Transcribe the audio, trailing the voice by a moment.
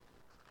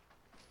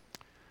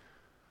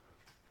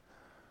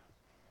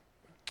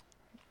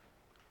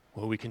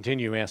Well, we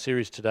continue our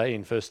series today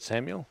in 1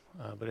 Samuel,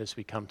 but as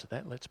we come to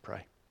that, let's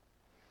pray.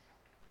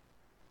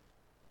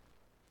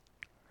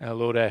 Our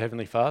Lord, our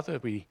Heavenly Father,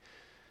 we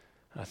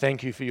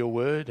thank you for your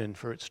word and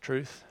for its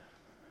truth.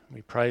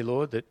 We pray,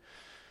 Lord, that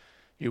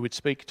you would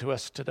speak to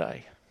us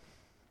today,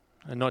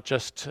 and not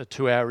just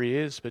to our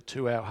ears, but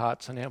to our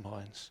hearts and our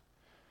minds.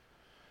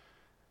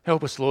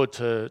 Help us, Lord,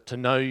 to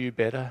know you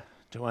better,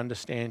 to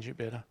understand you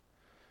better,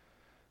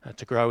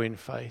 to grow in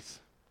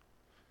faith,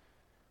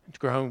 and to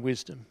grow in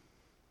wisdom.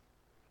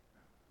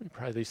 We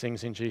pray these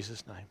things in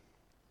Jesus' name.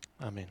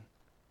 Amen.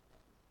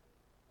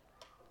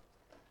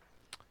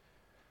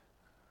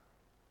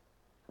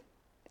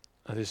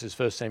 This is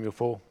 1 Samuel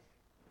 4.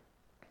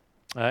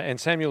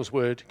 And Samuel's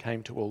word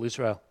came to all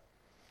Israel.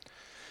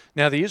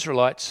 Now the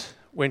Israelites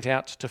went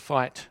out to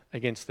fight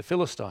against the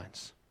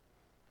Philistines.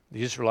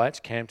 The Israelites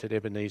camped at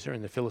Ebenezer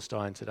and the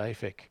Philistines at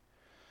Aphek.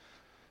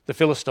 The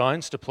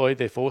Philistines deployed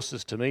their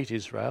forces to meet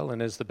Israel,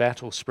 and as the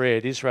battle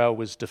spread, Israel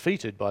was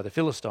defeated by the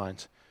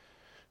Philistines,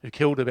 who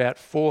killed about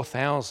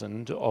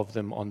 4,000 of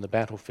them on the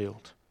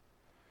battlefield.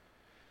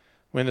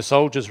 When the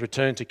soldiers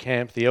returned to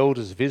camp, the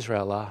elders of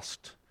Israel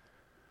asked,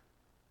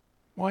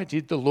 "Why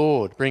did the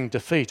Lord bring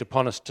defeat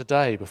upon us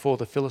today before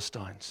the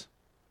Philistines?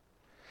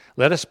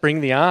 Let us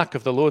bring the ark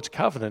of the Lord's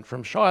covenant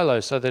from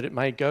Shiloh so that it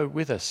may go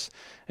with us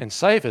and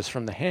save us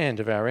from the hand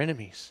of our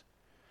enemies."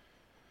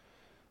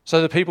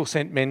 So the people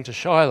sent men to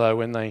Shiloh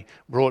when they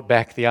brought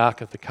back the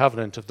ark of the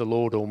covenant of the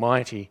Lord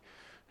Almighty,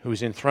 who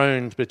was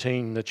enthroned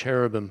between the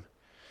cherubim.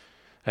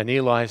 And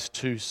Eli's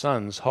two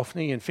sons,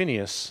 Hophni and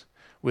Phinehas,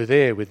 were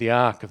there with the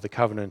ark of the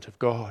covenant of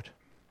God.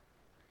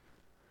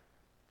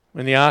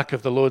 When the ark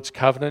of the Lord's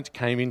covenant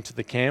came into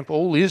the camp,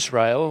 all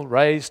Israel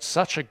raised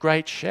such a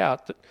great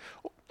shout that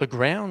the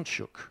ground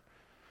shook.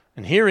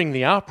 And hearing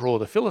the uproar,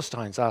 the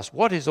Philistines asked,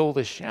 "What is all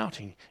this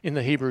shouting in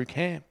the Hebrew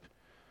camp?"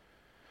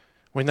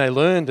 When they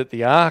learned that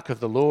the ark of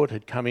the Lord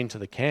had come into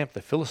the camp,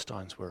 the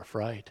Philistines were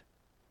afraid.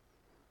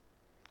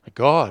 "A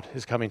god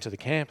has come into the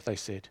camp," they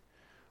said.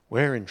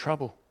 "We're in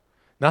trouble.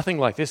 Nothing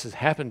like this has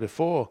happened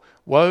before.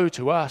 Woe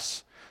to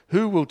us!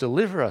 Who will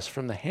deliver us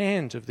from the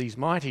hand of these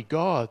mighty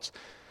gods?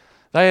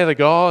 They are the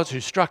gods who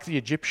struck the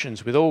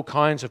Egyptians with all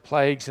kinds of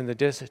plagues in the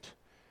desert.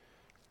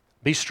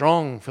 Be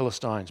strong,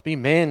 Philistines, be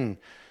men,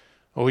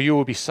 or you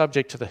will be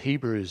subject to the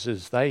Hebrews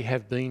as they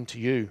have been to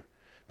you.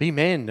 Be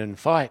men and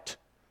fight."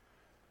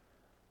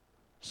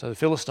 So the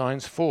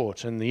Philistines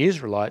fought, and the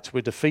Israelites were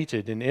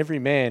defeated, and every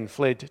man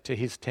fled to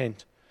his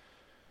tent.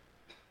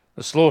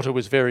 The slaughter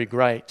was very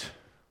great.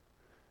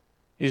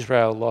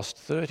 Israel lost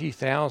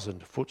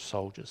 30,000 foot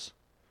soldiers.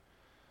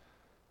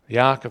 The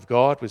ark of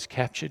God was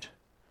captured,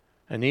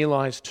 and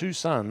Eli's two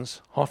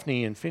sons,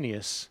 Hophni and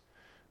Phinehas,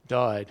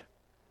 died.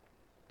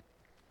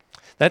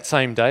 That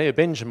same day, a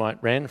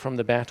Benjamite ran from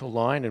the battle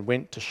line and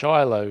went to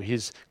Shiloh,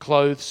 his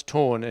clothes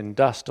torn and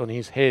dust on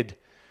his head.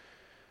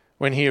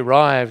 When he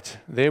arrived,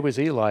 there was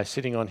Eli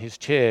sitting on his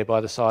chair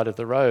by the side of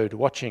the road,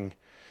 watching,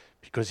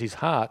 because his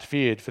heart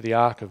feared for the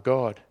ark of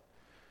God.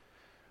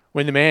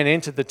 When the man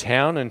entered the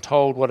town and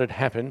told what had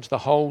happened,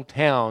 the whole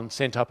town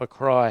sent up a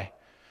cry.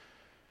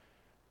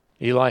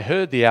 Eli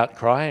heard the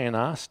outcry and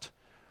asked,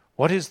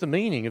 "What is the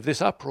meaning of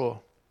this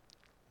uproar?"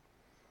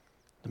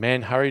 The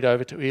man hurried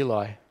over to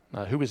Eli,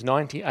 who was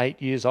 98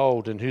 years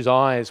old and whose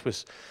eyes were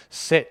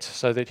set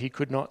so that he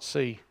could not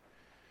see.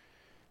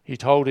 He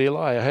told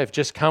Eli, "I have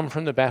just come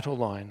from the battle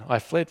line. I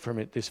fled from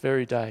it this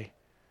very day."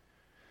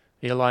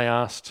 Eli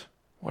asked,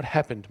 "What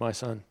happened, my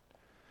son?"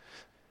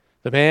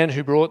 The man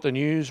who brought the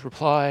news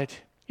replied,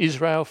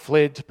 "Israel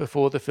fled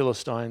before the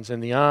Philistines,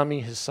 and the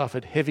army has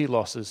suffered heavy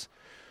losses.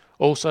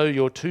 Also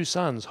your two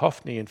sons,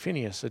 Hophni and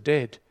Phinehas, are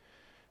dead,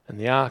 and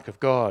the ark of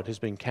God has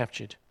been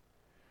captured."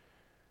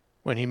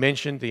 When he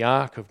mentioned the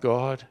ark of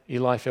God,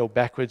 Eli fell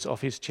backwards off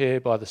his chair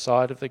by the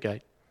side of the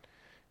gate.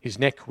 His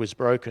neck was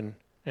broken,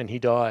 and he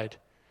died,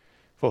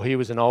 for he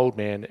was an old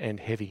man and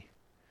heavy.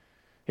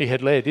 He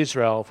had led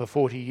Israel for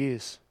 40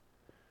 years.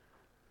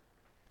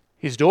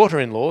 His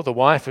daughter-in-law, the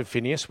wife of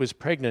Phinehas, was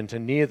pregnant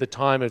and near the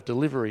time of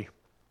delivery.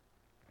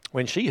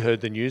 When she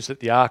heard the news that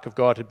the ark of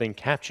God had been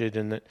captured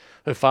and that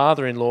her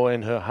father-in-law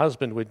and her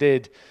husband were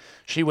dead,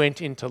 she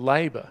went into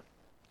labor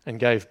and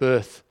gave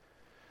birth,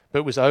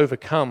 but was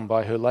overcome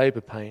by her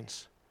labor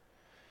pains.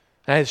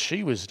 As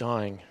she was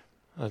dying,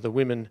 the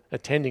women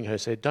attending her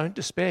said, "Don't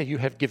despair, you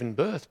have given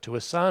birth to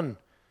a son."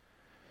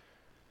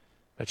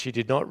 But she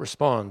did not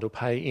respond or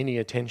pay any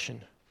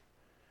attention.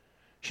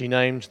 She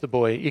named the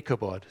boy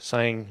Ichabod,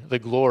 saying, "The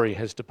glory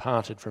has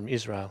departed from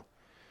Israel,"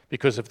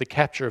 because of the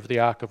capture of the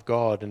ark of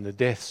God and the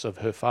deaths of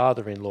her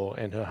father-in-law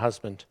and her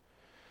husband.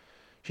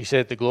 She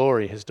said, "The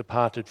glory has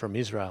departed from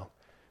Israel,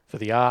 for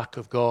the ark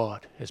of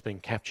God has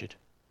been captured."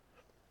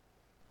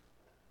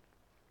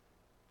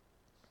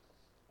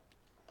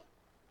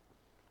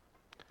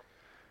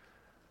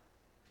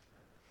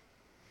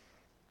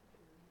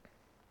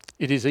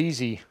 It is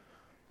easy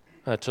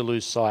to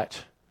lose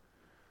sight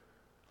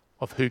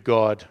of who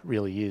God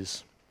really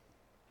is.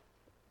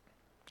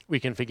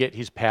 We can forget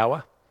his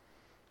power.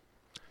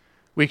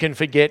 We can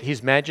forget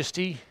his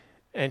majesty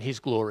and his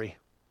glory.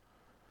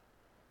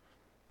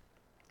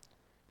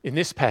 In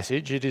this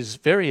passage, it is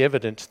very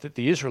evident that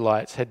the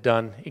Israelites had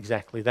done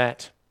exactly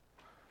that.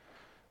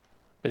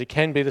 But it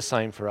can be the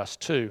same for us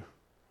too.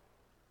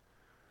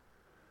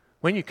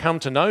 When you come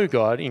to know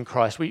God in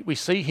Christ, we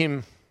see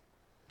him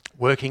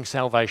working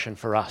salvation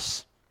for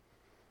us.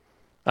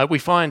 We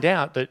find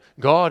out that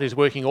God is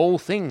working all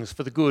things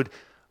for the good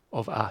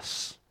of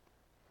us.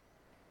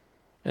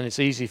 And it's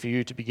easy for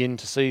you to begin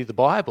to see the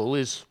Bible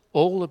is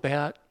all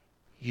about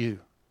you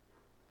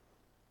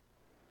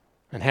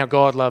and how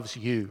God loves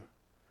you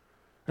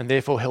and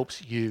therefore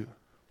helps you.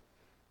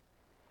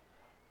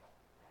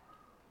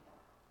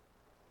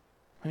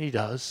 And he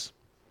does.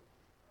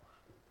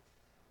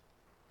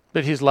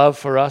 But his love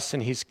for us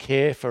and his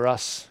care for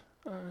us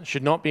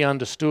should not be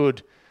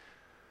understood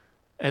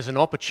as an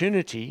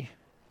opportunity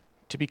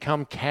to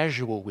become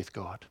casual with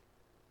God.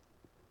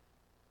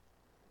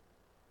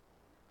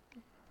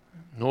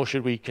 Nor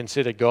should we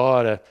consider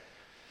God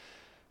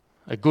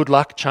a good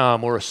luck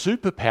charm or a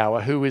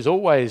superpower who is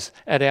always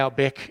at our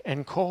beck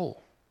and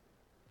call.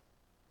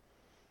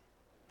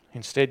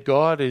 Instead,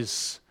 God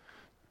is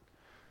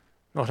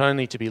not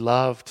only to be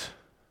loved,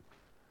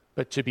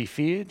 but to be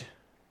feared,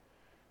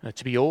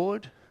 to be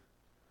awed,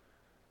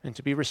 and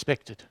to be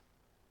respected.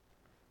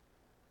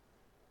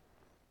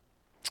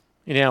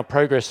 In our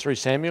progress through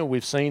Samuel,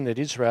 we've seen that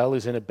Israel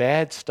is in a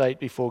bad state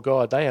before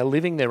God. They are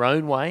living their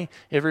own way.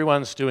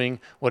 Everyone's doing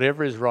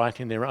whatever is right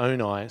in their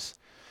own eyes.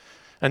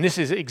 And this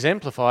is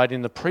exemplified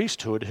in the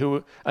priesthood,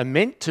 who are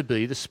meant to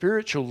be the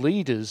spiritual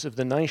leaders of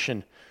the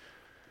nation.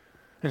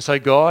 And so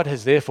God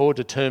has therefore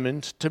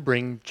determined to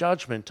bring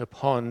judgment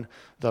upon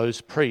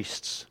those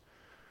priests,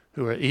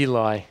 who are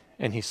Eli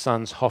and his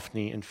sons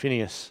Hophni and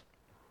Phinehas.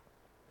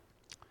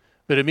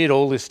 But amid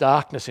all this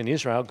darkness in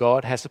Israel,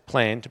 God has a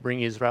plan to bring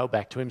Israel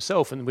back to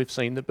himself, and we've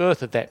seen the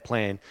birth of that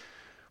plan.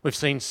 We've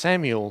seen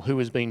Samuel, who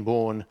has been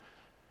born.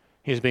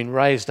 He has been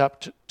raised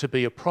up to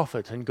be a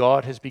prophet, and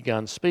God has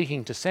begun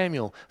speaking to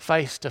Samuel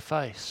face to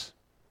face.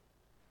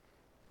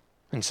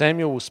 And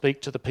Samuel will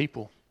speak to the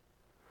people.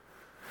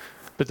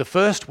 But the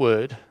first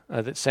word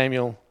that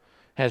Samuel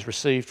has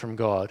received from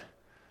God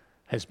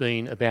has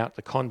been about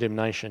the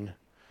condemnation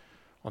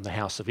on the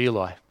house of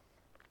Eli.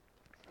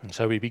 And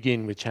so we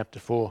begin with chapter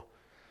 4.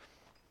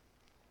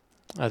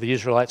 The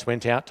Israelites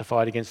went out to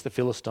fight against the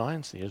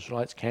Philistines. The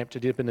Israelites camped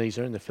at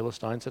Ebenezer and the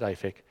Philistines at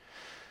Aphek.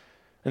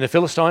 And the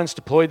Philistines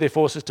deployed their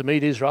forces to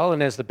meet Israel,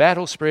 and as the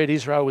battle spread,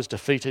 Israel was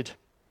defeated.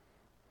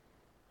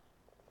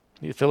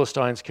 The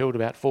Philistines killed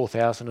about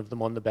 4,000 of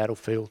them on the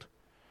battlefield.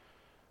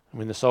 And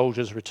when the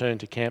soldiers returned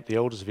to camp, the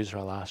elders of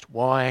Israel asked,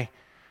 Why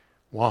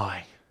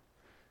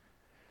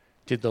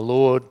did the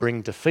Lord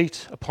bring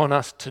defeat upon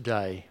us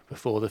today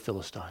before the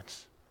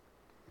Philistines?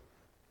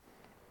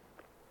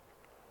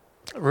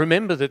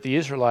 Remember that the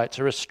Israelites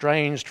are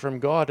estranged from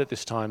God at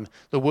this time.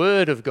 The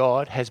word of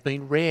God has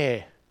been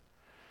rare.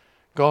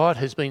 God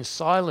has been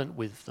silent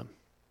with them.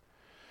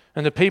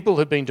 And the people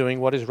have been doing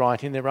what is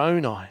right in their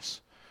own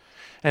eyes.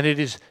 And it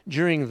is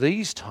during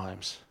these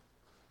times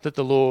that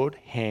the Lord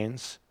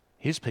hands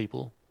his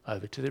people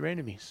over to their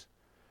enemies.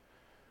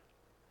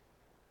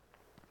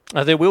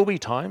 There will be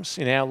times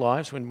in our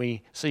lives when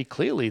we see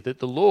clearly that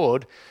the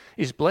Lord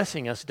is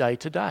blessing us day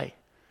to day.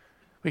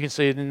 We can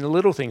see it in the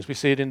little things, we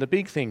see it in the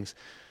big things.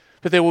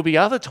 But there will be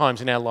other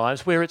times in our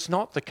lives where it's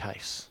not the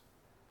case.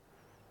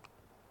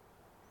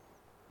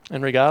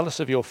 And regardless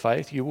of your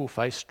faith, you will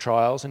face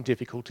trials and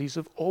difficulties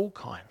of all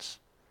kinds.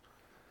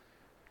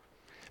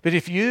 But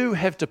if you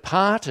have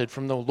departed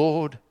from the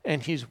Lord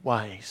and his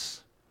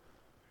ways,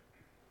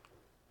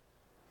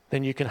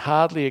 then you can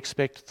hardly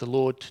expect the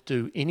Lord to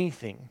do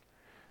anything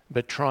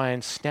but try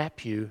and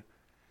snap you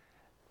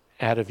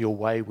out of your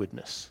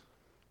waywardness.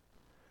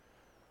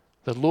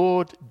 The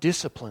Lord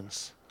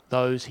disciplines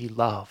those he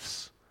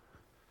loves.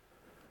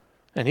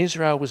 And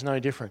Israel was no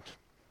different.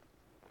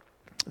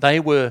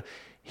 They were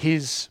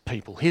his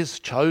people, his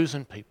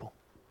chosen people.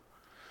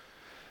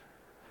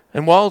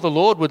 And while the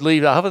Lord would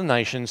leave other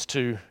nations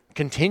to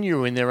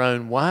continue in their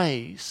own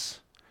ways,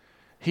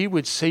 he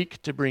would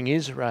seek to bring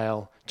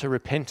Israel to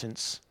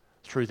repentance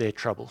through their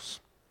troubles.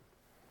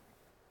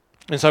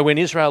 And so when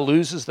Israel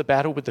loses the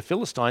battle with the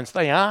Philistines,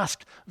 they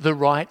ask the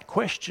right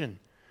question.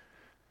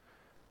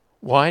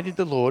 Why did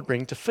the Lord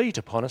bring defeat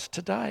upon us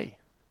today?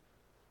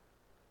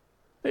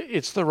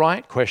 It's the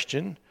right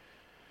question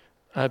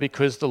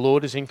because the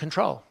Lord is in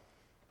control.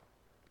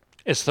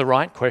 It's the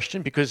right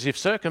question because if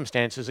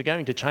circumstances are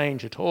going to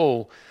change at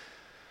all,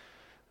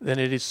 then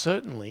it is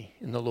certainly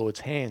in the Lord's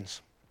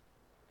hands.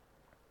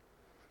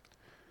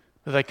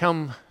 But they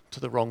come to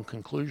the wrong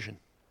conclusion.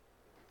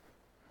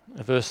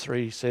 Verse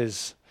 3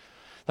 says,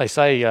 they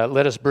say,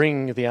 let us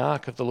bring the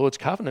ark of the Lord's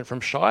covenant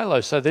from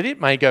Shiloh so that it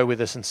may go with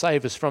us and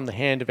save us from the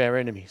hand of our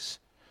enemies.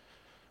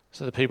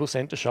 So the people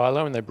sent to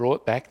Shiloh and they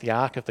brought back the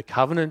ark of the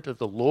covenant of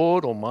the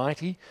Lord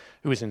Almighty,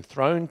 who is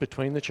enthroned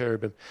between the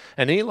cherubim.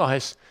 And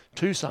Eli's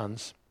two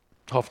sons,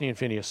 Hophni and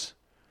Phinehas,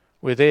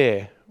 were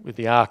there with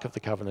the ark of the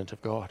covenant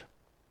of God.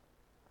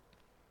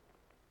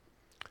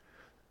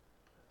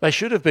 They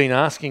should have been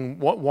asking,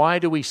 why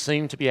do we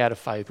seem to be out of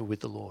favour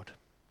with the Lord?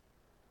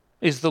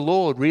 Is the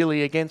Lord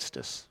really against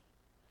us?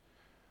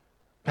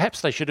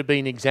 Perhaps they should have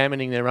been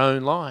examining their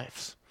own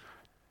lives.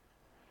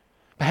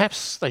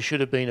 Perhaps they should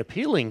have been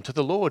appealing to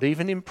the Lord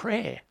even in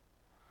prayer.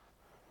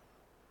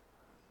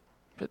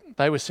 But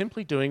they were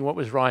simply doing what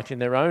was right in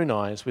their own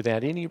eyes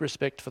without any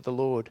respect for the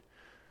Lord.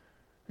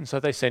 And so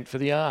they sent for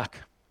the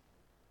ark.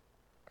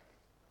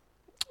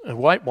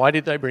 Why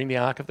did they bring the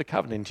Ark of the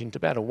Covenant into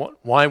battle?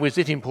 Why was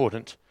it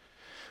important?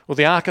 Well,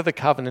 the Ark of the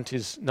Covenant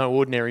is no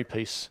ordinary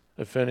piece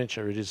of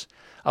furniture. It is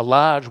a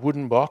large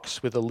wooden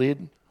box with a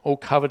lid all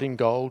covered in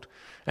gold,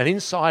 and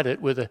inside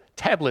it were the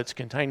tablets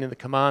containing the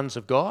commands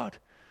of God.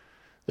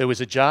 There was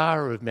a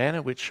jar of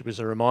manna, which was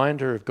a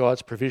reminder of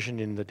God's provision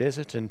in the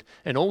desert, and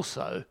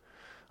also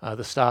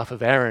the staff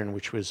of Aaron,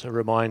 which was a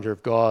reminder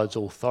of God's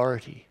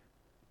authority.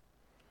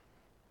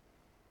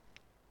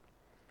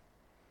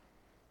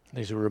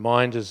 These are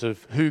reminders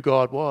of who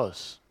God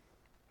was,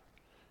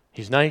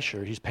 his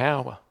nature, his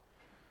power.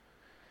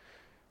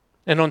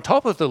 And on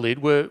top of the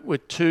lid were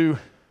two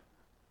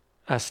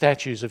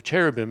statues of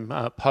cherubim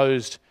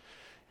posed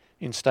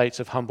in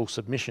states of humble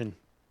submission.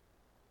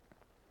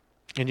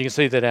 And you can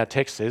see that our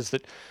text says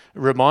that it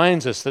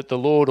reminds us that the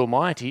Lord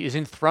Almighty is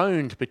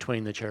enthroned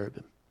between the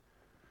cherubim.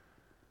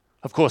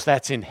 Of course,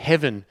 that's in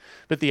heaven,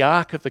 but the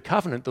Ark of the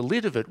Covenant, the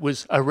lid of it,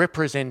 was a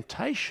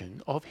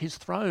representation of his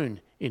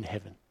throne in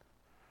heaven.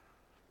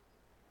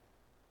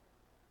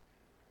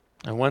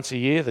 And once a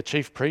year, the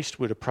chief priest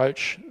would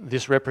approach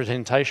this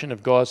representation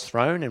of God's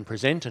throne and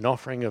present an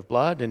offering of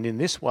blood, and in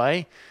this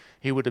way,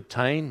 he would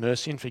obtain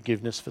mercy and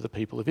forgiveness for the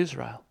people of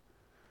Israel.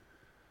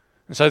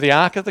 And so the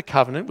Ark of the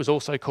Covenant was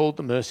also called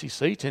the mercy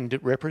seat, and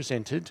it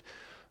represented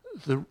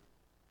the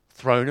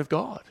throne of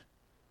God.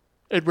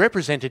 It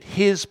represented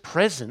his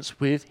presence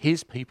with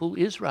his people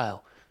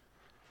Israel.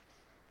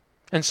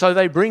 And so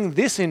they bring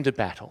this into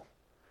battle,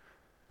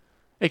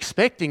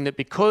 expecting that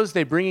because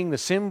they're bringing the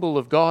symbol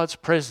of God's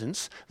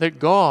presence, that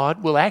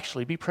God will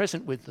actually be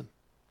present with them.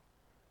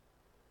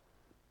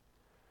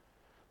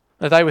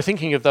 Now, they were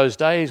thinking of those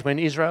days when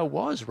Israel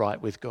was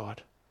right with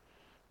God.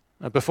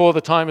 Before the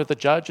time of the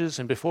judges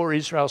and before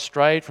Israel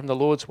strayed from the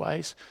Lord's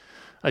ways,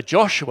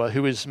 Joshua,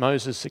 who is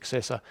Moses'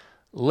 successor,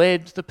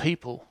 led the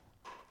people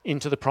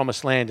into the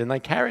promised land, and they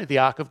carried the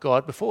ark of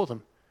God before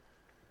them.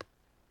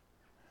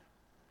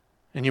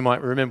 And you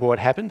might remember what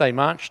happened. They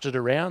marched it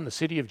around the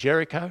city of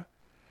Jericho,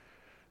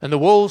 and the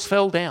walls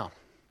fell down.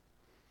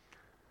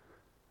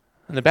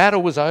 And the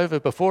battle was over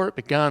before it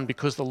began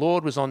because the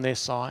Lord was on their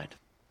side.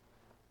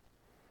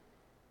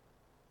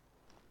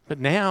 But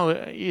now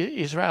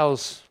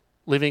Israel's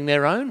living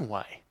their own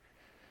way,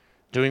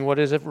 doing what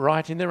is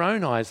right in their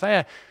own eyes.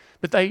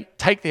 But they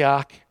take the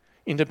ark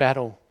into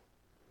battle.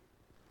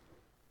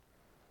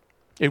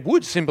 It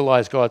would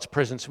symbolize God's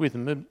presence with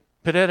them,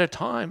 but at the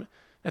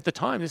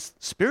time,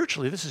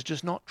 spiritually, this is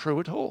just not true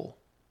at all.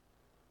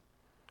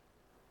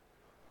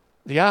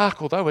 The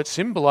ark, although it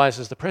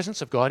symbolizes the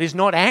presence of God, is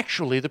not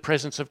actually the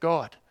presence of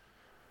God.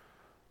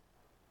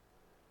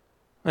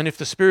 And if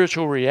the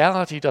spiritual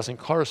reality doesn't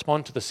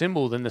correspond to the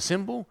symbol, then the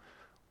symbol,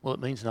 well, it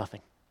means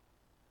nothing.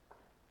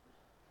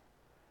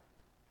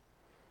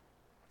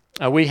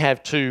 We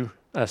have two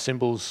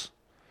symbols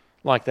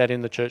like that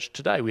in the church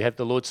today. We have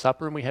the Lord's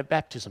Supper and we have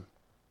baptism.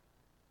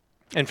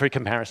 And for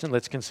comparison,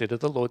 let's consider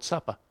the Lord's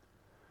Supper.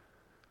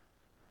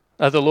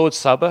 The Lord's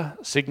Supper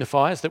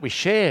signifies that we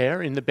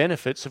share in the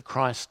benefits of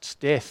Christ's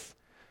death,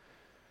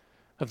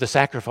 of the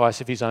sacrifice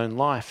of his own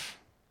life.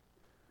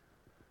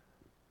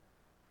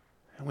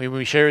 And when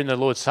we share in the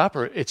Lord's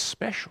Supper, it's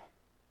special.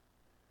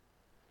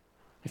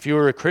 If you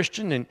are a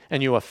Christian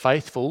and you are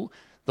faithful,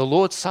 the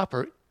Lord's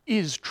Supper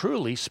is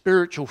truly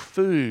spiritual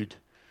food.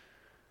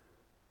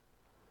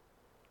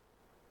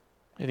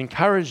 It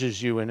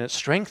encourages you and it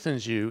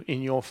strengthens you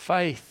in your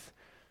faith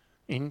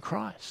in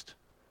Christ.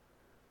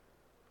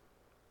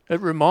 It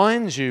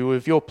reminds you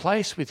of your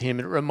place with him.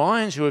 It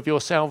reminds you of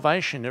your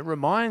salvation. It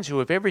reminds you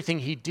of everything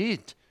he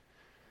did.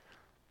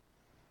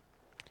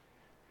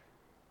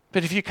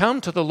 But if you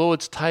come to the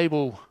Lord's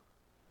table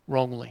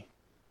wrongly,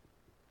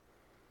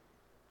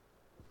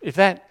 if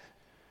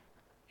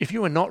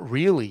you are not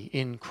really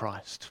in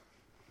Christ,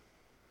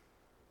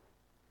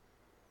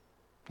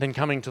 then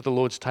coming to the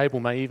Lord's table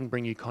may even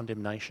bring you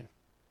condemnation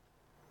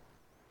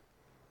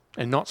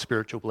and not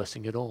spiritual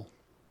blessing at all.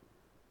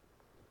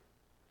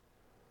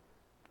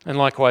 And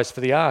likewise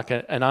for the ark,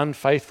 an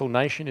unfaithful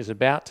nation is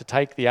about to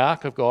take the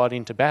ark of God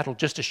into battle,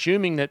 just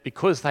assuming that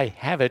because they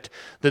have it,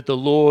 that the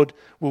Lord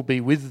will be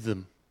with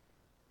them.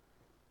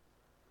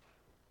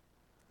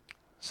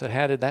 So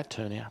how did that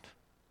turn out?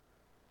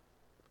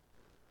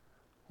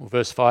 Well,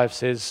 verse 5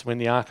 says, when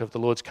the ark of the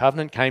Lord's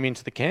covenant came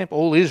into the camp,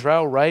 all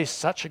Israel raised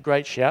such a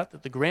great shout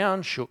that the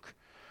ground shook.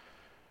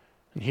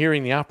 And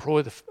hearing the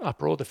uproar,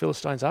 the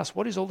Philistines asked,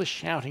 what is all this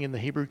shouting in the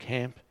Hebrew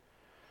camp?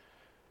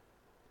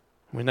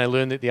 When they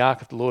learned that the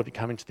ark of the Lord had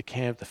come into the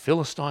camp, the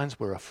Philistines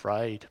were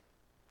afraid.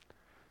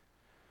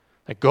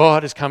 That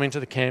God has come into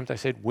the camp, they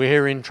said,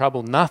 we're in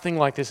trouble. Nothing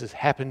like this has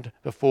happened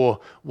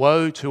before.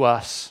 Woe to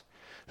us.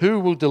 Who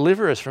will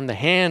deliver us from the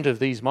hand of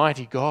these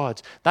mighty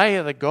gods? They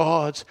are the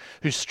gods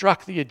who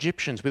struck the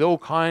Egyptians with all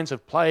kinds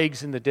of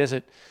plagues in the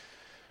desert.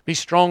 Be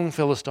strong,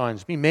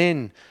 Philistines, be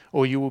men,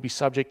 or you will be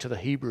subject to the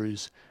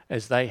Hebrews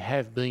as they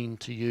have been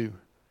to you.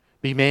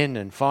 Be men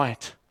and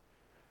fight.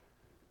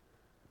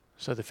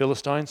 So the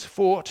Philistines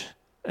fought,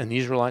 and the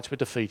Israelites were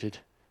defeated,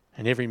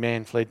 and every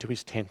man fled to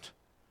his tent.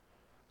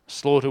 The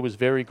slaughter was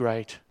very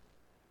great.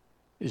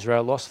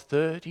 Israel lost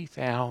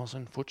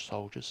 30,000 foot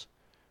soldiers.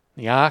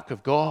 The ark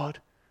of God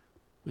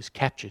was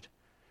captured,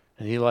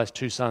 and Eli's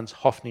two sons,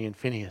 Hophni and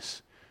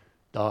Phinehas,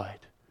 died.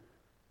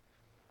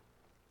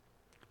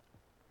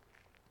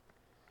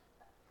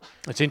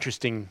 It's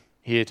interesting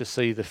here to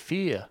see the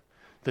fear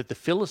that the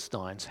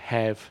Philistines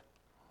have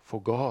for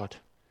God.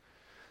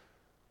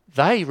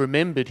 They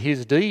remembered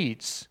his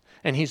deeds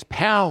and his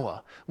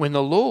power when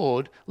the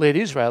Lord led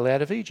Israel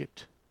out of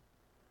Egypt.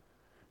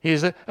 He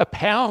is a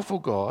powerful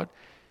God,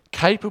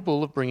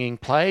 capable of bringing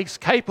plagues,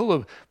 capable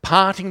of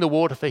parting the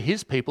water for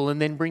his people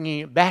and then bringing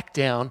it back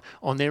down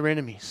on their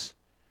enemies.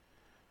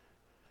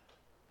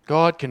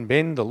 God can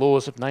bend the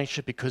laws of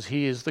nature because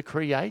he is the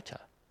creator.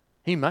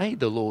 He made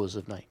the laws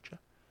of nature.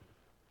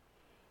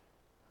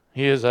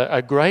 He is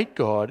a great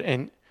God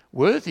and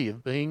worthy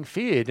of being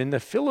feared. And the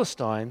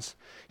Philistines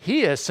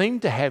here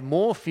seem to have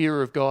more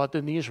fear of God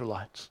than the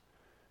Israelites.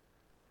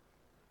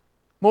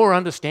 More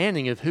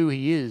understanding of who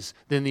he is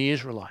than the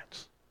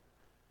Israelites.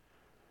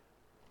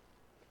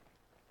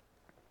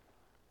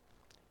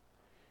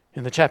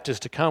 In the chapters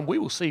to come, we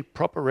will see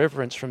proper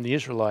reverence from the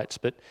Israelites,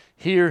 but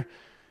here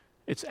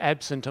it's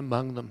absent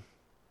among them.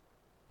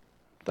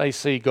 They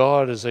see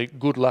God as a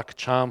good luck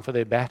charm for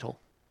their battle.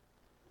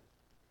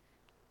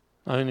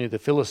 Only the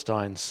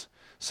Philistines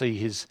see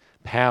his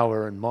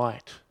power and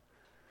might.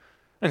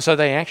 And so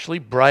they actually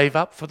brave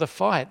up for the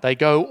fight. They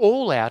go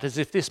all out as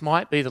if this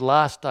might be the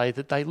last day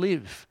that they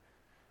live.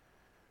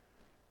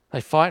 They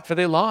fight for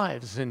their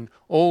lives and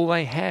all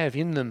they have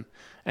in them,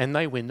 and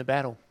they win the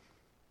battle.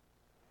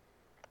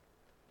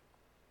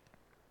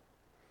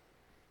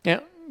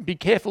 Now, be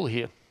careful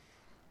here.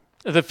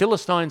 The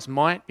Philistines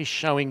might be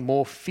showing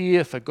more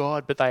fear for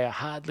God, but they are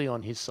hardly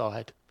on his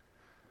side.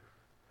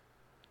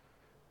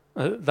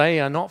 They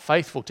are not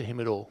faithful to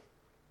him at all.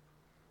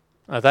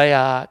 They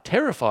are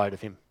terrified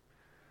of him.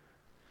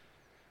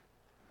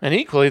 And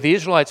equally, the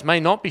Israelites may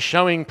not be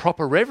showing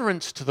proper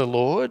reverence to the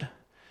Lord,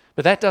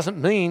 but that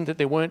doesn't mean that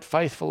there weren't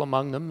faithful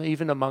among them,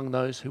 even among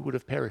those who would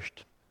have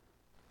perished.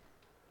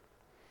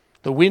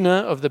 The winner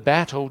of the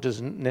battle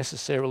doesn't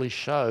necessarily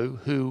show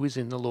who is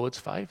in the Lord's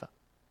favour.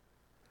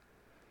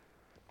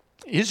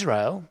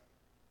 Israel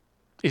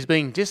is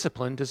being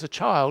disciplined as a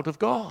child of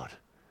God.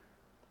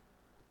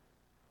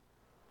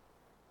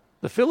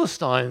 The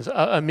Philistines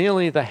are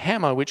merely the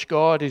hammer which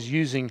God is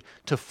using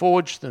to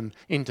forge them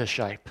into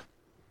shape.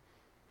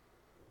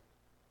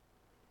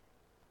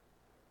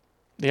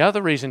 The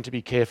other reason to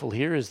be careful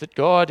here is that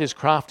God is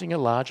crafting a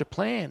larger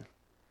plan.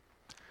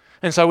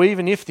 And so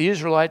even if the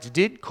Israelites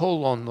did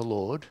call on the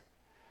Lord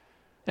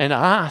and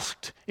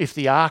asked if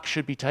the ark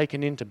should be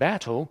taken into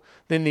battle,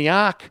 then the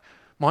ark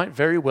might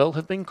very well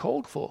have been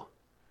called for.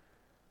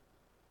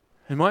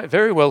 It might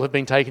very well have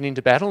been taken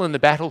into battle and the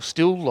battle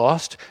still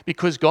lost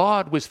because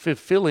God was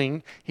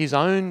fulfilling his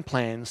own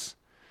plans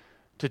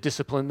to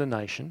discipline the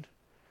nation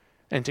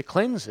and to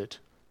cleanse it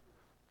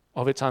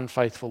of its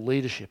unfaithful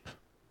leadership.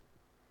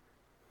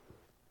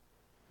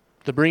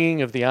 The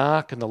bringing of the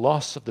ark and the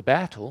loss of the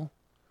battle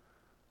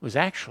was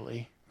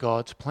actually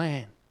God's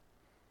plan.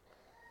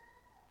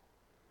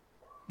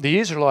 The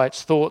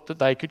Israelites thought that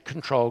they could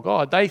control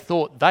God. They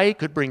thought they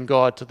could bring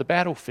God to the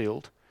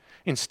battlefield.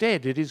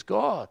 Instead, it is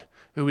God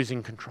who is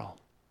in control.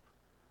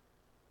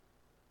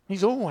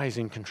 He's always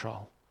in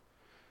control.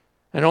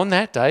 And on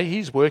that day,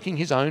 he's working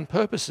his own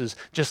purposes,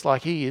 just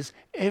like he is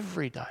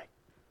every day.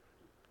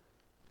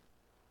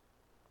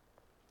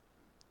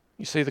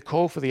 You see, the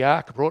call for the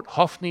ark brought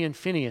Hophni and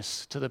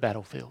Phinehas to the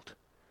battlefield,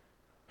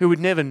 who would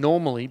never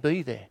normally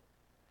be there.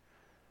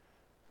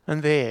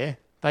 And there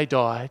they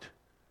died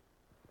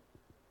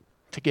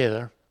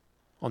together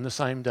on the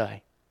same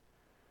day.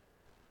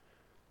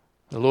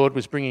 The Lord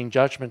was bringing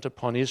judgment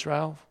upon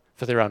Israel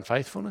for their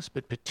unfaithfulness,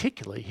 but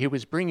particularly he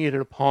was bringing it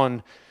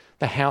upon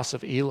the house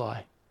of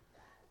Eli.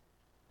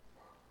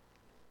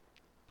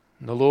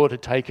 And the Lord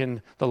had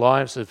taken the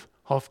lives of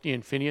Hophni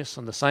and Phinehas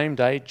on the same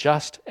day,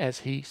 just as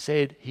he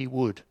said he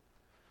would.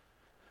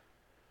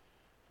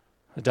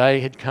 The day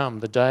had come,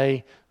 the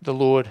day the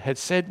Lord had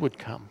said would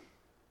come.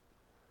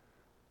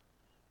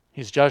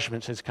 His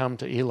judgment has come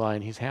to Eli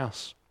and his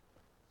house.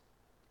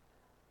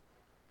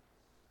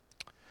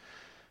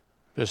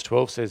 Verse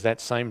 12 says,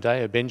 that same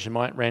day a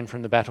Benjamite ran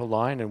from the battle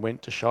line and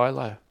went to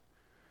Shiloh,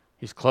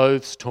 his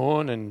clothes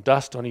torn and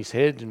dust on his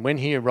head. And when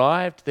he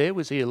arrived, there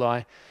was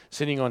Eli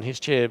sitting on his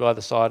chair by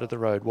the side of the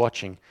road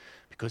watching,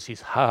 because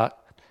his heart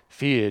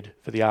feared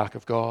for the ark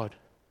of God.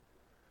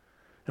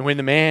 And when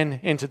the man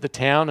entered the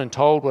town and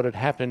told what had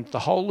happened, the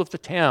whole of the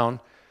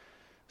town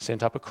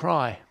sent up a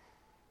cry.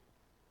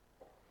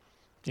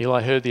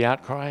 Eli heard the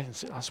outcry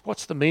and asked,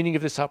 "What's the meaning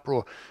of this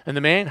uproar?" And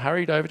the man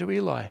hurried over to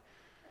Eli,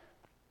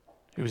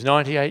 who was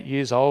 98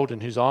 years old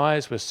and whose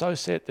eyes were so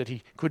set that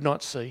he could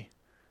not see.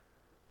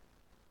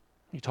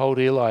 He told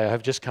Eli, "I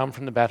have just come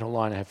from the battle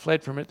line. I have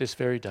fled from it this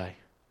very day."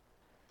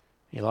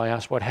 Eli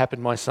asked, "What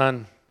happened, my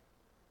son?"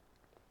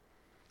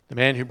 The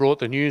man who brought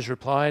the news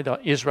replied,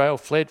 "Israel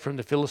fled from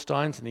the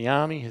Philistines and the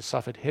army has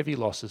suffered heavy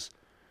losses.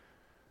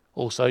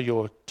 Also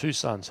your 2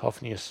 sons,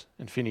 Hophnius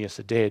and Phinehas,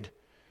 are dead,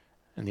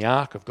 and the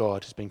ark of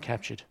God has been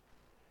captured."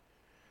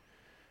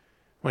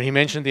 When he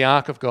mentioned the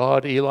ark of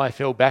God, Eli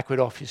fell backward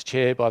off his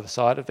chair by the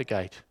side of the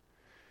gate.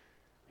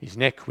 His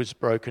neck was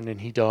broken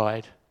and he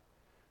died,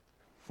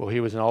 for he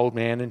was an old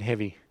man and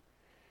heavy.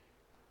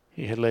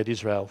 He had led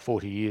Israel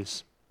 40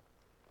 years.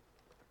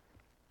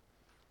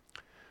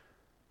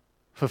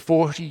 For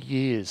 40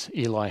 years,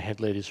 Eli had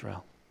led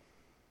Israel.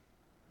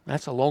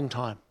 That's a long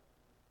time.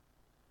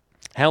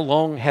 How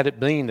long had it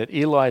been that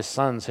Eli's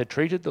sons had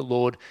treated the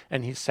Lord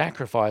and his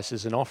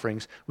sacrifices and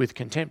offerings with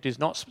contempt is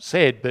not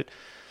said, but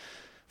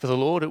for the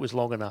Lord it was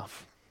long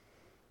enough.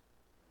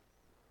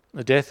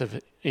 The death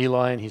of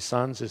Eli and his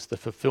sons is the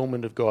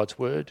fulfillment of God's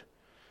word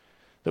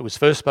that was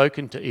first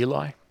spoken to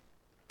Eli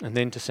and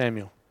then to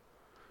Samuel.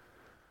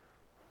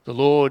 The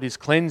Lord is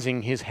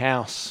cleansing his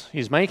house.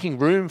 He's making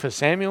room for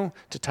Samuel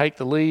to take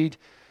the lead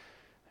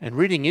and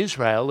ridding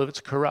Israel of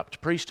its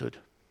corrupt priesthood.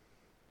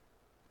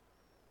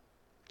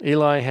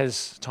 Eli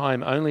has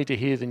time only to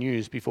hear the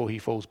news before he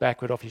falls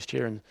backward off his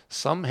chair and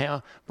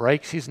somehow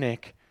breaks his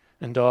neck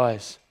and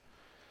dies.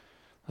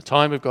 The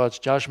time of God's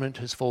judgment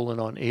has fallen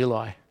on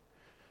Eli.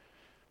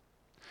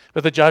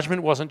 But the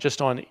judgment wasn't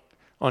just on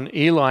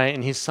Eli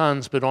and his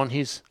sons, but on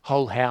his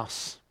whole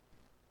house.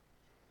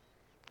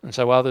 And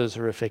so others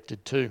are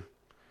affected too.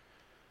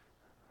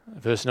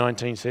 Verse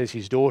 19 says,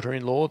 his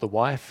daughter-in-law, the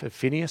wife of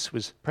Phinehas,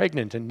 was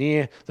pregnant and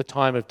near the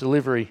time of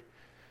delivery.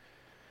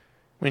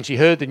 When she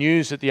heard the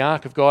news that the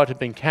ark of God had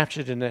been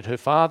captured and that her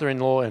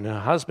father-in-law and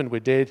her husband were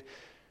dead,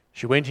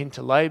 she went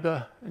into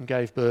labour and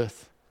gave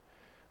birth,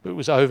 but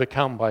was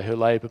overcome by her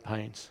labour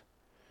pains.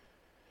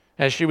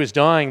 As she was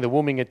dying, the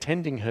woman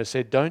attending her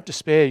said, "Don't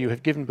despair, you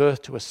have given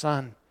birth to a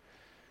son."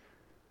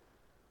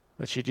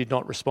 But she did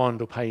not respond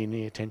or pay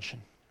any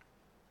attention.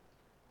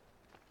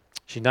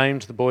 She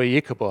named the boy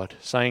Ichabod,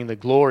 saying, "The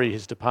glory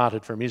has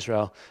departed from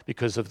Israel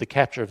because of the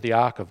capture of the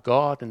ark of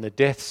God and the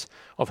deaths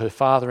of her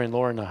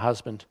father-in-law and her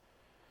husband."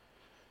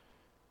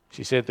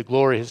 She said, "The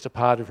glory has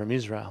departed from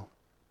Israel,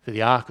 for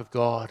the ark of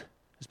God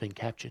has been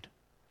captured."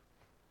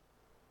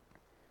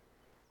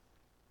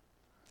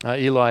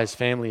 Eli's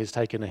family has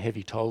taken a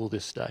heavy toll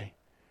this day.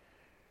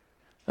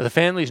 The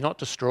family is not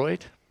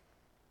destroyed,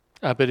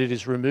 but it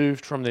is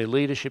removed from their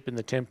leadership in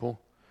the temple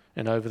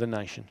and over the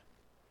nation.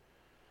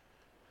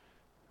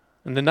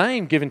 And the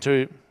name given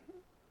to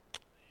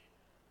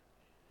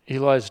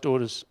Eli's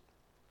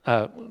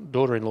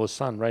daughter-in-law's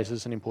son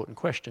raises an important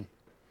question.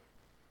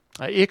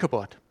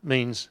 Ichabod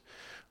means,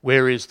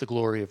 "Where is the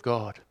glory of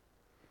God?"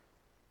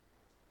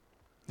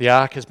 The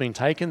ark has been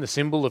taken, the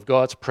symbol of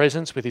God's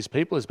presence with his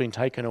people has been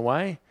taken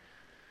away.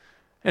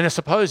 And I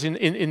suppose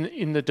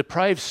in the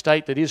depraved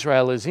state that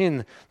Israel is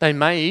in, they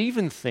may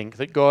even think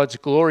that God's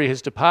glory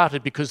has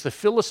departed because the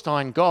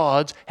Philistine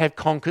gods have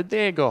conquered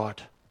their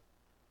God.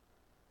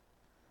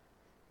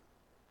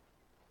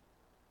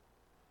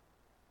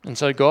 And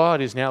so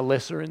God is now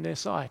lesser in their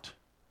sight.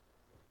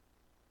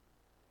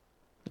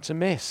 It's a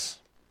mess.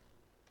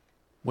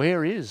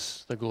 Where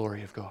is the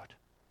glory of God?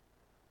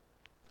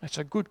 That's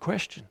a good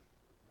question.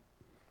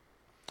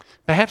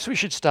 Perhaps we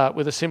should start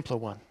with a simpler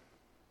one.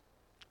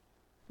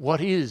 What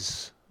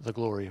is the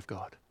glory of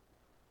God?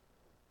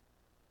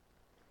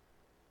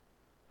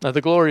 Now,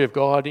 the glory of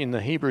God in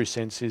the Hebrew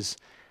sense is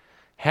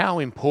how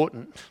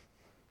important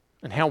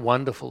and how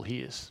wonderful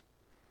he is.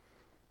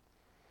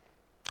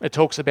 It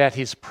talks about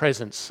his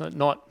presence,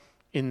 not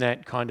in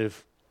that kind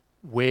of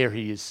where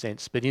he is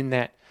sense, but in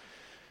that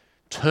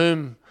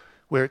term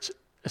where it's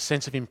a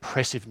sense of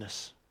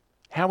impressiveness.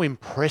 How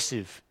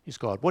impressive is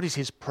God? What is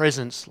his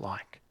presence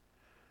like?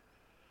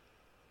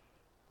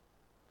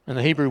 And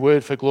the Hebrew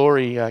word for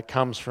glory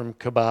comes from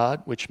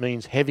kabod, which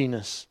means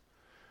heaviness.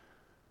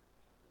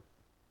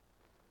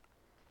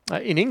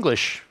 In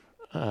English,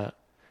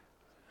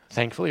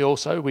 thankfully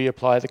also, we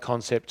apply the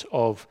concept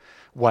of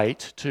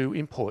weight to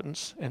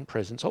importance and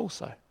presence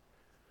also.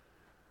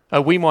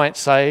 We might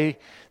say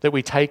that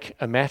we take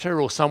a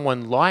matter or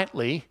someone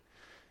lightly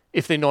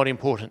if they're not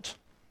important.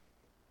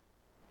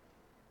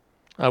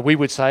 We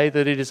would say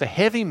that it is a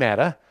heavy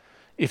matter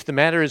if the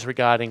matter is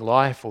regarding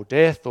life or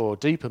death or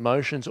deep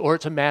emotions, or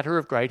it's a matter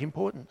of great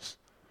importance.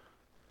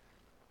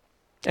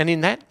 And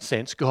in that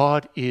sense,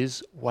 God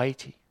is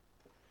weighty.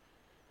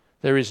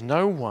 There is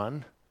no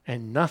one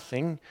and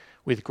nothing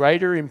with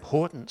greater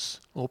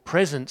importance or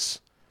presence.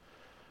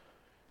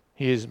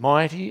 He is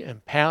mighty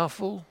and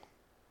powerful.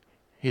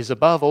 He is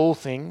above all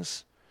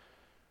things.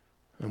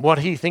 And what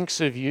he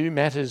thinks of you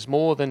matters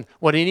more than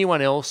what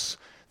anyone else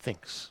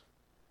thinks.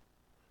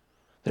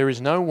 There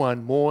is no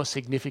one more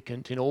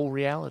significant in all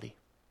reality.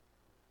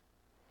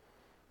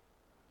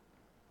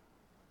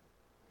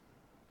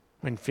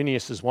 When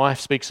Phinehas' wife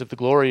speaks of the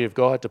glory of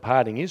God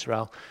departing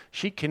Israel,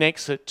 she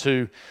connects it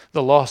to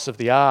the loss of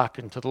the ark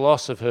and to the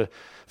loss of her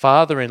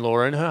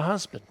father-in-law and her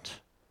husband.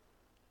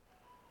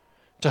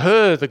 To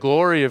her, the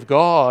glory of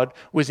God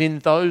was in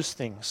those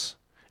things.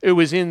 It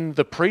was in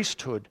the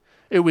priesthood.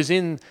 It was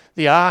in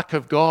the ark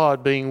of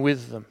God being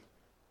with them.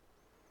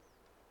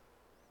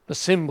 The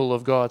symbol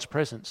of God's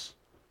presence.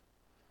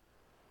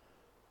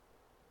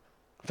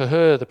 For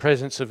her, the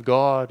presence of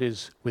God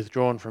is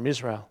withdrawn from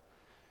Israel.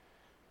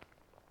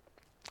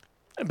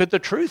 But the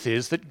truth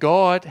is that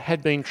God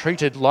had been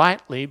treated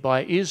lightly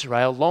by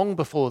Israel long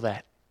before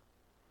that.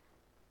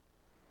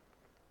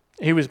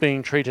 He was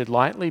being treated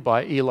lightly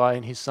by Eli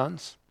and his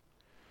sons.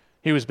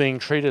 He was being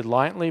treated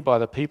lightly by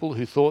the people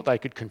who thought they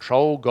could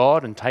control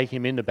God and take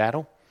him into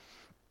battle.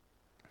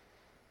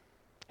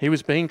 He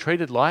was being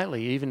treated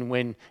lightly even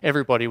when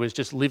everybody was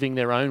just living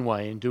their own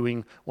way and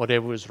doing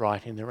whatever was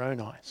right in their own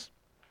eyes.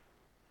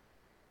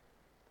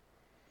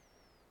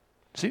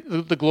 See,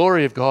 the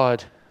glory of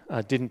God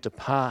didn't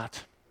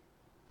depart.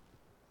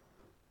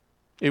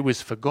 It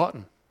was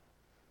forgotten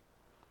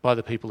by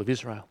the people of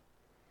Israel.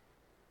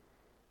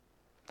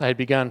 They had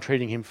begun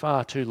treating him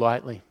far too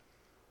lightly.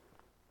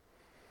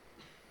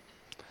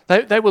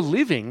 They were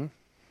living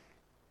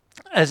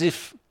as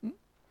if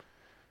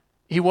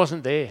he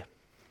wasn't there,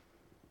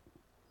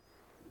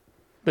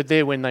 but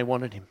there when they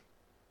wanted him.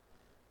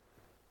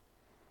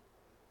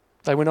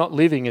 They were not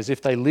living as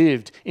if they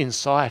lived in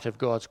sight of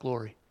God's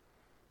glory.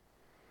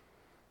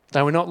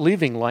 They were not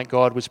living like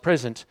God was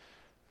present.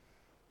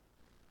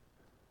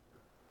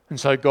 And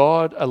so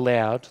God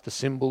allowed the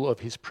symbol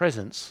of his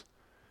presence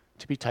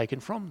to be taken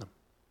from them.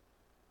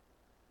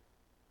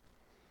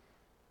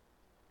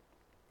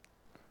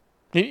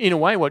 In a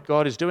way, what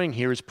God is doing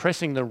here is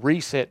pressing the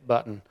reset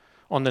button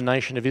on the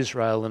nation of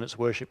Israel and its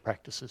worship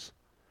practices.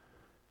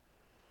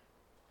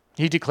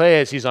 He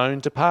declares his own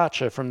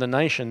departure from the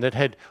nation that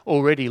had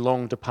already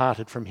long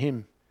departed from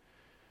him.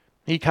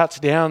 He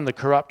cuts down the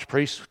corrupt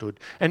priesthood.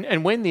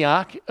 And when the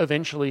ark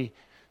eventually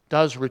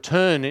does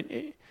return,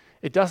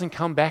 it doesn't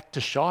come back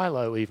to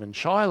Shiloh even.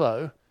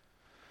 Shiloh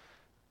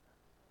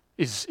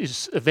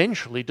is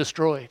eventually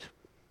destroyed.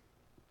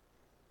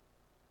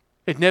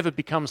 It never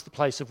becomes the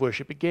place of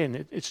worship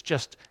again. It's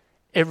just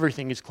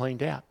everything is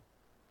cleaned out.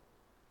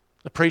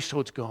 The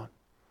priesthood's gone.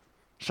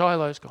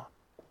 Shiloh's gone.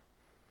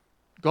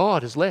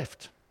 God has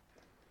left.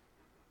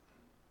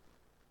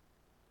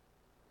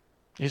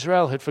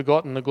 Israel had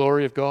forgotten the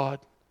glory of God.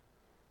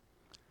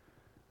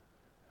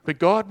 But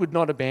God would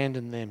not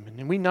abandon them.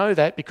 And we know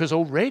that because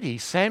already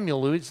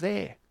Samuel is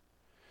there.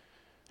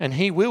 And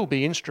he will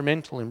be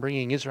instrumental in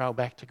bringing Israel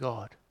back to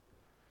God.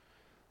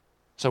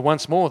 So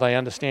once more they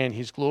understand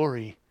his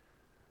glory.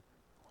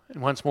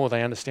 And once more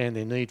they understand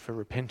their need for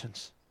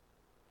repentance.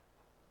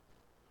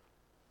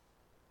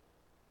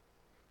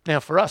 Now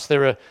for us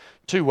there are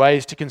two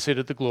ways to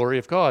consider the glory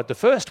of God. The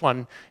first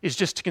one is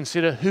just to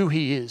consider who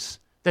he is,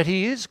 that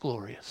he is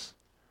glorious.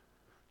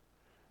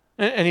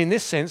 And in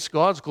this sense,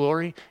 God's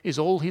glory is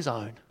all his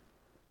own.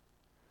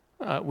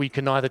 We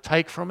can neither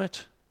take from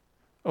it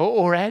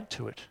or add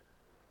to it.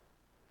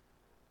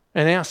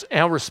 And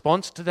our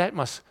response to that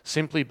must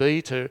simply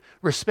be to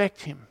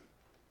respect him,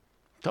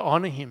 to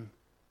honour him,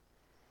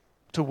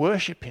 to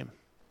worship him,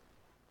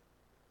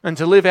 and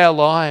to live our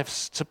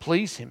lives to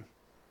please him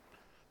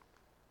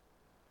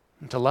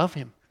and to love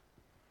him.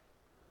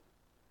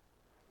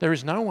 There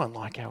is no one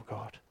like our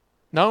God.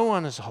 No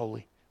one is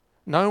holy.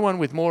 No one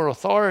with more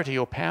authority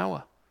or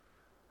power.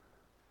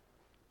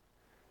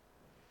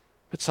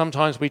 But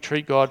sometimes we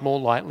treat God more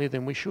lightly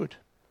than we should.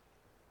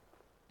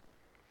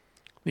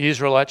 The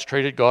Israelites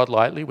treated God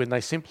lightly when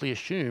they simply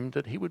assumed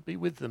that he would be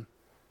with them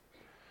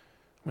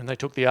when they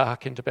took the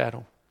ark into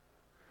battle.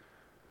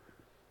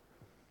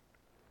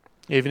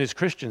 Even as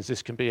Christians,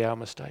 this can be our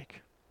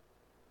mistake.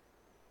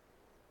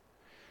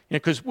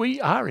 Because we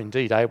are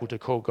indeed able to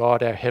call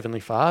God our Heavenly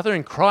Father,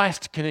 and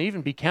Christ can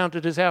even be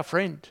counted as our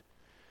friend.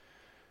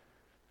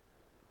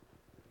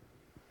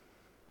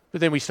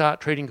 But then we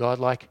start treating God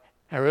like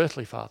our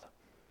earthly father.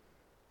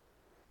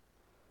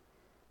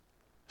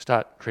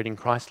 Start treating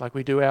Christ like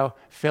we do our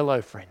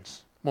fellow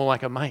friends, more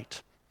like a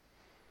mate.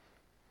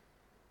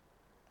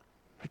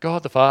 But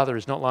God the Father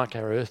is not like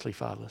our earthly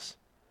fathers.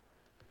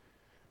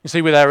 You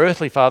see, with our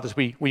earthly fathers,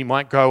 we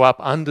might grow up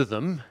under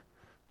them,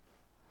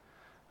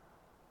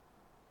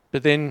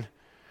 but then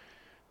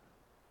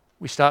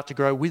we start to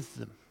grow with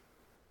them.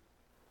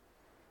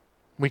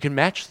 We can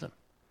match them.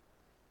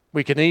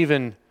 We can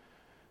even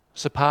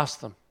surpass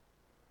them.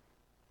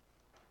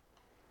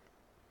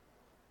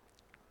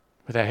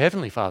 With our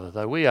Heavenly Father,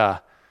 though,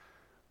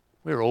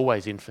 we're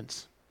always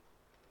infants.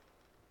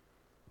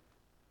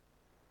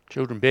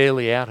 Children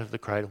barely out of the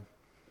cradle.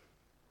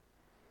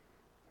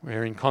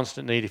 We're in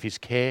constant need of his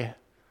care,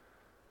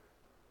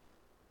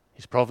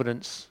 his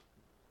providence,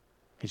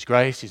 his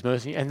grace, his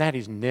mercy, and that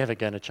is never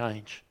going to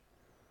change.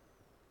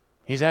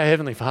 He's our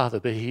Heavenly Father,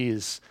 but he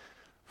is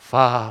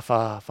far,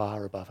 far,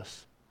 far above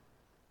us.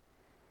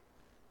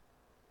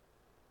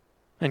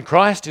 And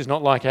Christ is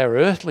not like our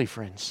earthly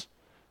friends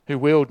who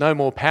wield no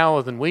more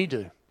power than we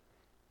do.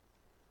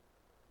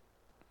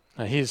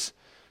 Now, his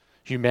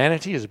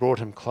humanity has brought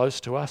him close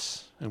to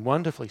us, and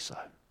wonderfully so.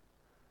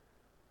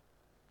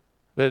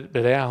 But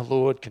our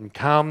Lord can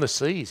calm the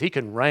seas. He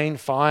can rain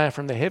fire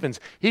from the heavens.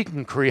 He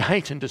can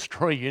create and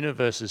destroy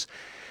universes.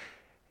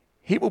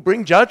 He will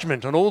bring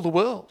judgment on all the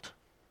world.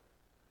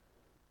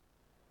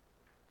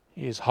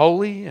 He is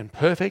holy and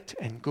perfect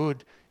and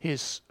good. He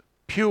is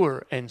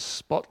pure and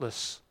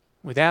spotless,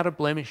 without a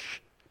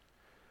blemish.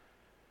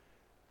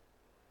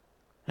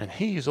 And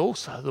he is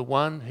also the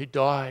one who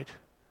died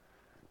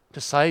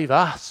to save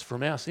us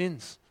from our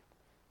sins.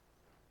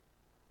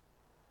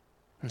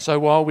 And so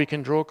while we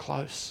can draw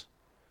close,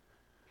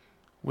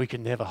 we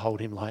can never hold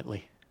him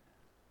lightly.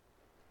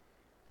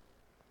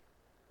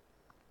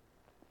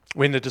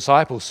 When the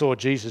disciples saw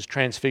Jesus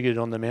transfigured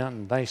on the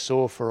mountain, they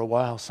saw for a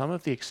while some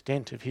of the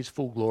extent of his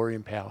full glory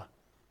and power.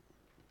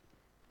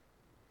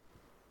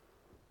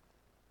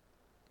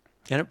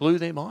 And it blew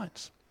their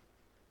minds.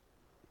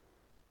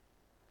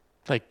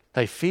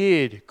 They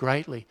feared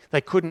greatly.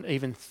 They couldn't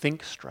even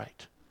think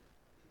straight.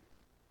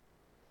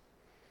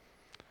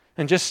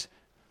 And just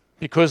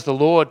because the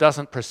Lord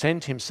doesn't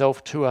present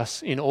himself to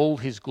us in all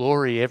his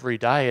glory every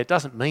day, it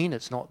doesn't mean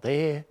it's not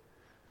there.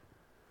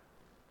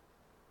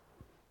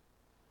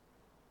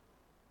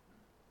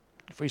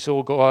 If we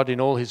saw God in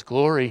all his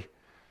glory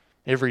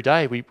every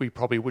day, we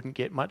probably wouldn't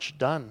get much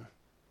done.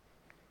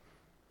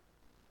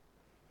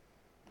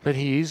 But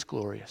he is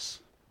glorious.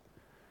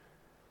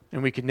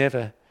 And we can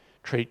never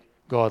treat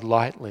God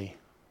lightly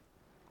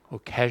or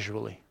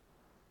casually.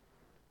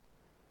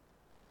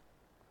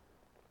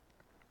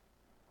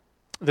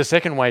 The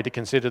second way to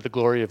consider the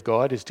glory of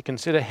God is to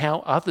consider how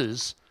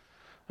others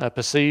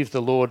perceive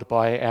the Lord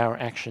by our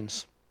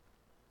actions.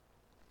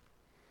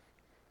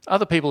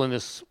 Other people in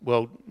this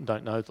world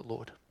don't know the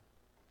Lord.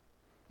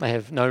 They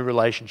have no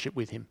relationship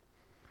with him.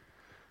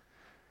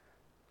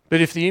 But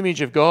if the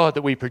image of God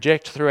that we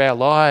project through our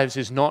lives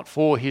is not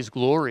for his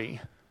glory,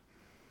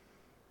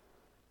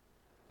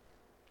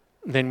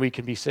 then we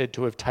can be said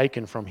to have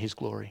taken from his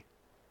glory.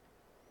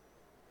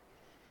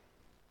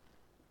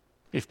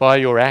 If by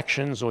your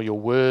actions or your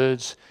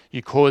words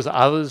you cause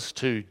others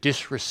to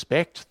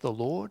disrespect the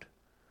Lord,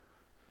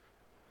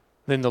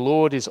 then the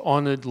Lord is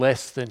honoured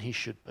less than he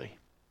should be.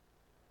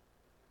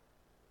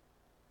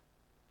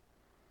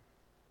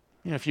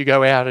 You know, if you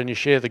go out and you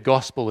share the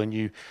gospel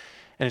and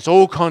it's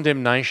all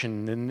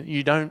condemnation and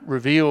you don't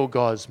reveal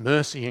God's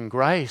mercy and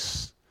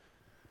grace,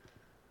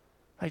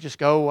 they just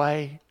go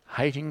away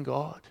hating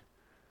God.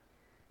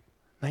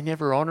 They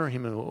never honour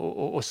him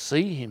or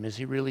see him as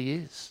he really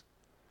is.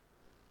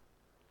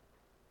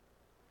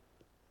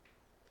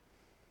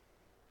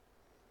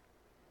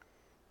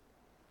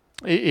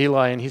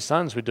 Eli and his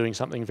sons were doing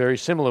something very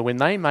similar when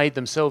they made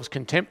themselves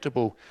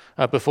contemptible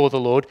before the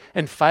Lord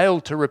and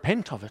failed to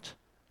repent of it.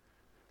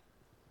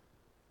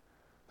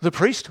 The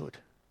priesthood,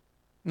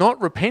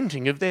 not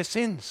repenting of their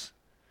sins.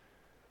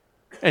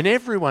 And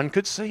everyone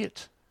could see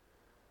it.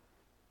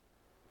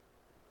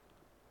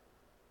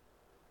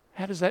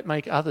 How does that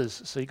make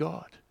others see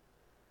God?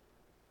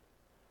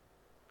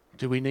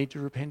 Do we need to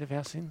repent of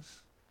our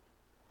sins?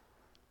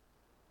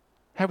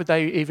 How would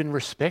they even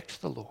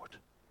respect the Lord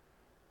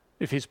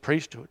if his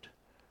priesthood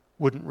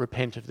wouldn't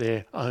repent of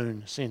their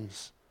own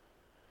sins?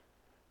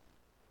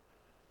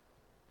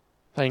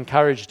 They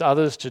encouraged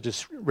others to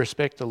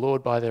disrespect the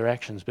Lord by their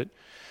actions. But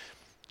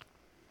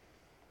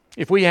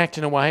if we act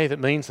in a way that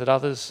means that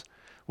others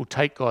will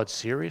take God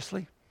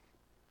seriously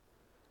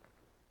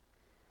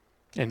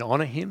and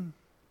honour him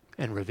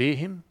and revere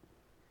him,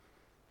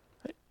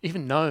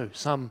 even know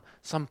some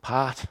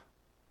part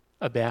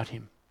about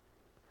him,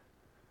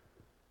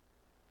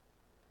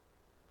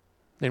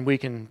 then we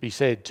can be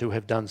said to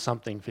have done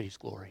something for his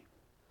glory.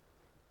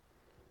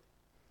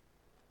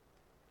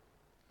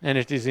 And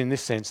it is in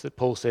this sense that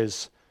Paul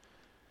says,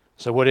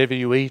 so whatever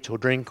you eat or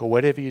drink or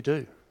whatever you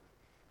do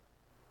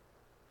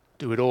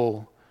it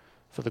all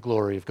for the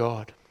glory of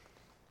God.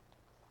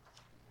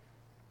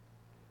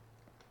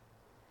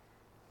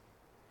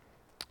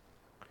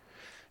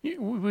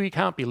 We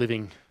can't be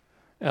living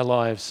our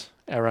lives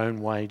our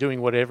own way,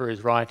 doing whatever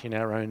is right in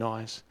our own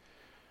eyes.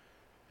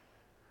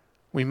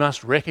 We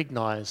must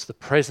recognise the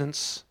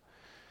presence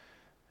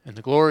and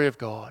the glory of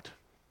God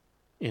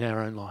in our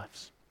own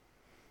lives.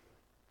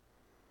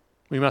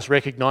 We must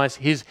recognise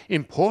his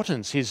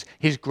importance, his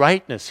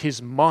greatness, his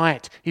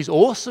might, his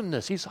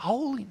awesomeness, his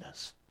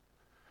holiness,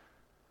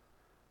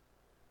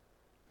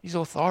 his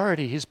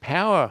authority, his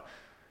power.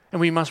 And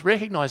we must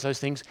recognise those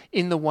things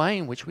in the way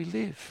in which we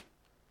live,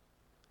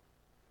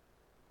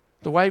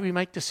 the way we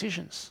make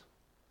decisions,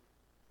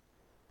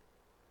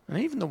 and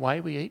even the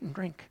way we eat and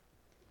drink.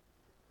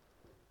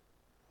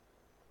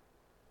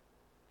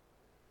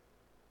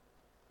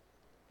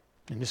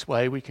 In this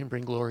way we can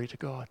bring glory to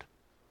God.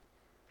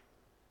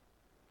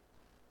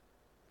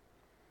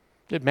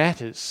 It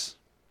matters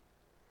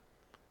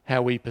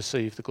how we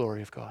perceive the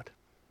glory of God.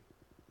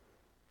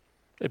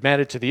 It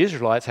mattered to the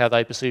Israelites how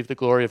they perceived the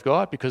glory of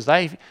God because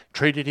they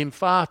treated him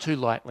far too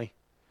lightly.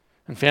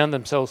 and found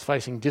themselves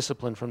facing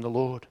discipline from the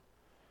Lord.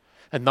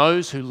 And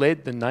those who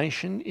led the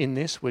nation in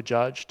this were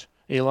judged.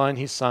 Eli and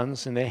his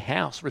sons and their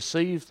house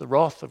received the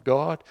wrath of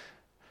God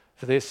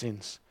for their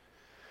sins.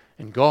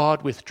 And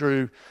God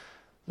withdrew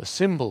the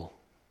symbol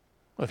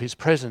of his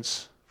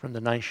presence from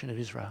the nation of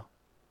Israel.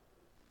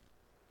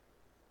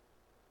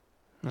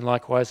 And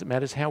likewise, it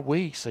matters how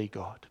we see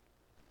God.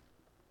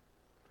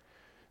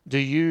 Do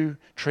you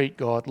treat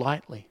God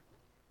lightly?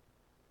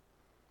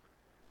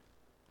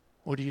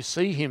 Or do you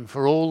see him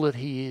for all that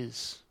he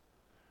is?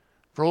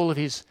 For all of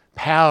his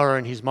power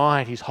and his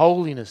might, his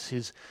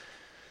holiness,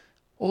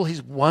 all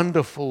his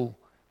wonderful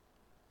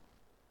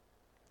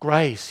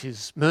grace,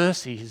 his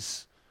mercy,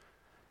 his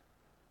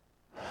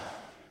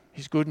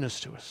goodness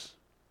to us,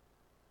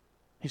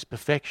 his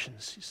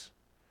perfections, his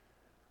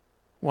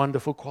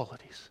wonderful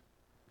qualities.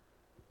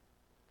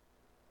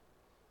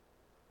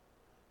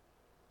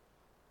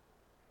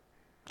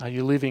 Are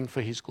you living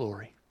for his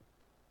glory?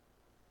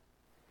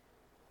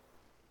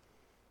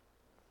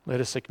 Let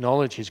us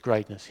acknowledge his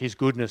greatness, his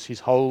goodness, his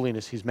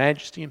holiness, his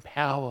majesty and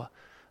power,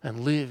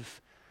 and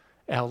live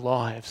our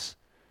lives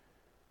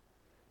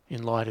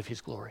in light of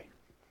his glory.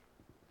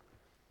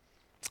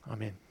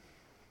 Amen.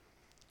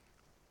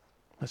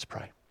 Let's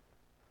pray.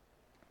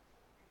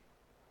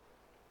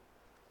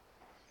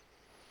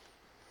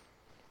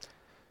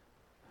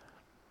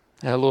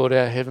 Our Lord,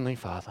 our Heavenly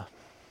Father,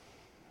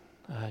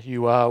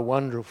 you are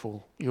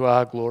wonderful, you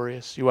are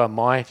glorious, you are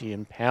mighty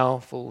and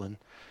powerful, and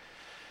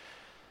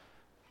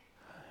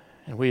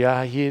we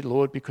are here,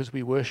 Lord, because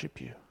we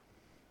worship you.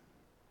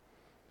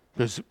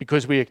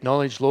 Because we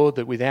acknowledge, Lord,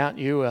 that without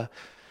you,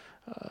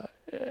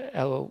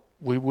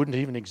 we wouldn't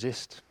even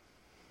exist.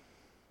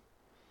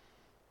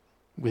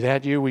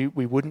 Without you,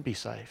 we wouldn't be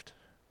saved.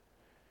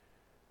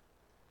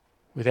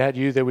 Without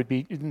you, there would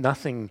be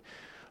nothing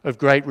of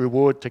great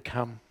reward to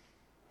come.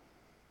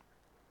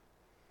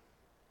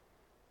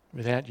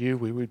 Without you,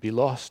 we would be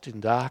lost in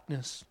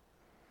darkness.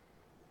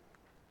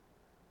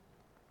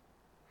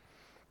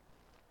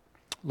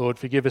 Lord,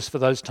 forgive us for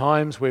those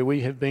times where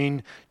we have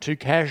been too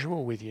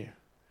casual with you.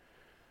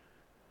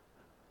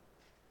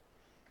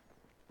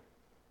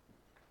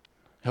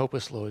 Help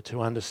us, Lord, to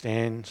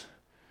understand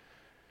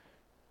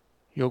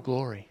your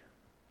glory.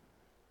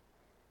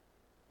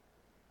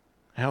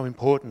 How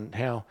important,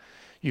 how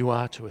you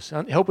are to us.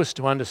 Help us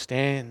to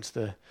understand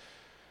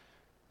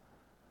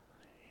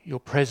your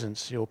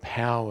presence, your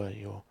power,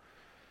 your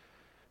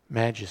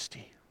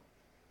majesty.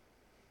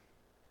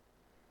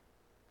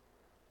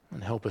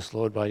 And help us,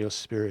 Lord, by your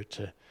Spirit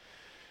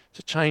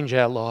to change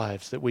our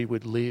lives, that we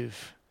would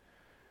live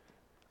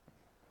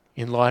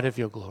in light of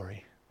your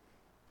glory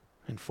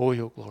and for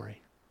your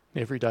glory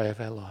every day of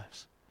our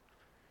lives.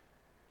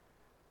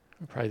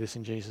 I pray this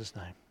in Jesus'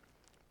 name.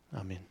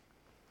 Amen.